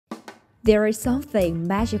There is something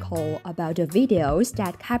magical about the videos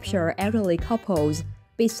that capture elderly couples.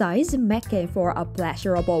 Besides making for a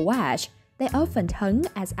pleasurable watch, they often tug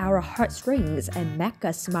at our heartstrings and make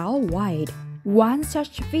us smile wide. One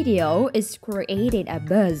such video is creating a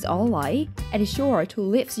buzz online and sure to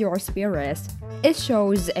lift your spirits. It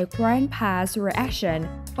shows a grandpa's reaction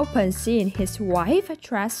upon seeing his wife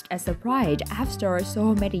dressed as a bride after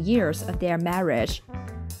so many years of their marriage.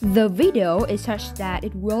 The video is such that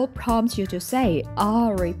it will prompt you to say "ah"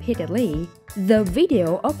 repeatedly. The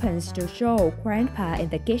video opens to show Grandpa in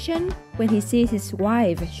the kitchen when he sees his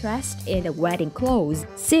wife dressed in the wedding clothes,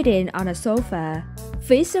 sitting on a sofa.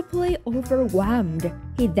 Visibly overwhelmed,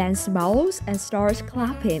 he then smiles and starts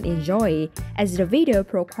clapping in joy. As the video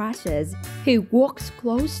progresses, he walks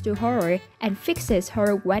close to her and fixes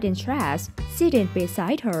her wedding dress, sitting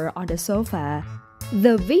beside her on the sofa.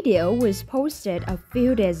 The video was posted a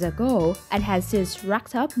few days ago and has since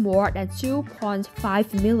racked up more than 2.5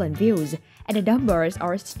 million views, and the numbers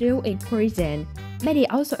are still increasing. Many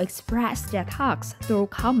also expressed their thoughts through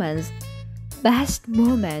comments. Best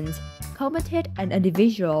moment, commented an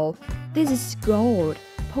individual. This is gold,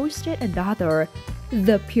 posted another.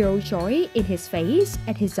 The pure joy in his face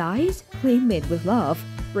and his eyes gleaming with love,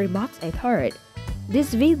 remarked a third.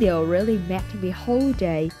 This video really made me whole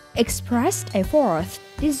day, expressed a fourth.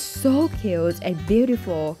 This is so cute and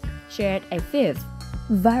beautiful, shared a fifth.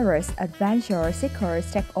 Various adventure seekers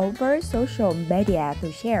take over social media to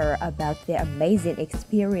share about their amazing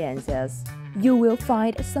experiences. You will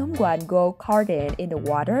find someone go karting in the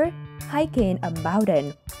water, hiking a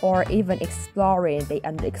mountain, or even exploring the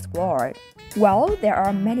unexplored. Well, there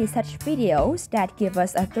are many such videos that give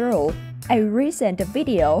us a thrill. A recent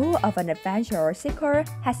video of an adventure seeker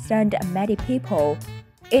has stunned many people.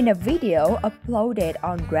 In a video uploaded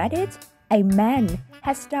on Reddit, a man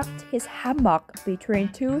has stuck his hammock between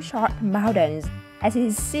two short mountains. As he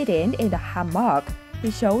is sitting in the hammock,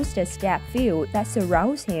 he shows the steep view that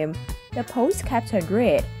surrounds him. The post caption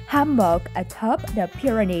read, "Hammock atop the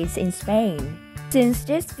Pyrenees in Spain." Since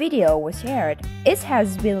this video was shared, it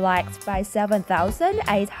has been liked by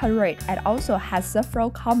 7,800 and also has several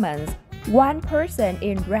comments. One person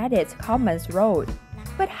in Reddit comments wrote,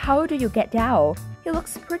 "But how do you get down? He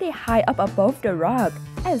looks pretty high up above the rock.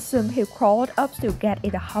 I assume he crawled up to get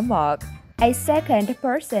in the hammock." A second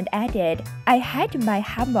person added, "I had my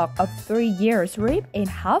hammock of 3 years ripped in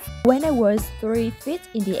half when I was 3 feet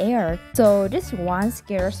in the air, so this one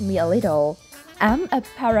scares me a little. I'm a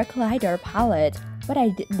paraglider pilot, but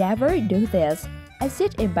I never do this. I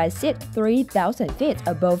sit in my seat 3,000 feet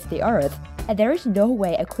above the earth, and there is no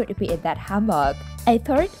way I could be in that hammock." A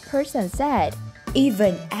third person said,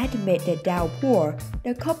 "Even amid the downpour,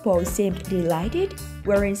 the couple seemed delighted,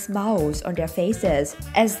 wearing smiles on their faces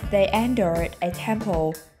as they entered a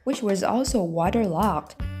temple, which was also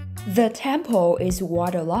waterlogged. The temple is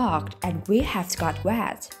waterlogged and we have got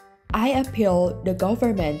wet. I appeal the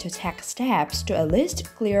government to take steps to at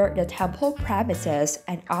least clear the temple premises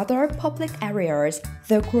and other public areas,"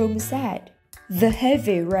 the groom said. The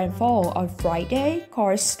heavy rainfall on Friday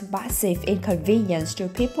caused massive inconvenience to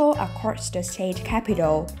people across the state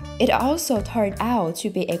capital. It also turned out to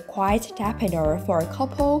be a quiet dampener for a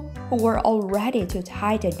couple who were all ready to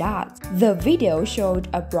tie the knot. The video showed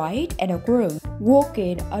a bride and a groom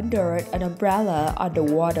walking under an umbrella on the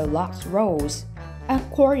waterlogged roads.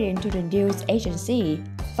 According to the news agency,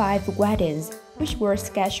 5 weddings, which were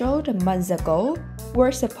scheduled months ago,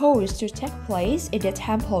 were supposed to take place in the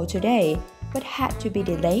temple today, but had to be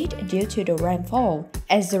delayed due to the rainfall.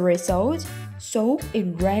 As a result, soaked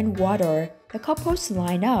in rainwater, the couples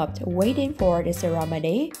lined up waiting for the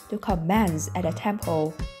ceremony to commence at the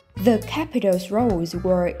temple. The capital's roads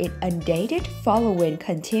were inundated following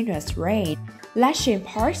continuous rain, lashing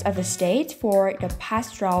parts of the state for the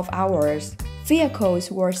past 12 hours.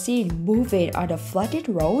 Vehicles were seen moving on the flooded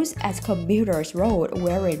roads as commuters rode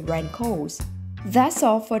wearing raincoats. That's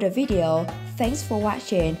all for the video. Thanks for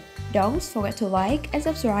watching. Don't forget to like and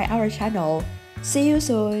subscribe our channel. See you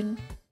soon!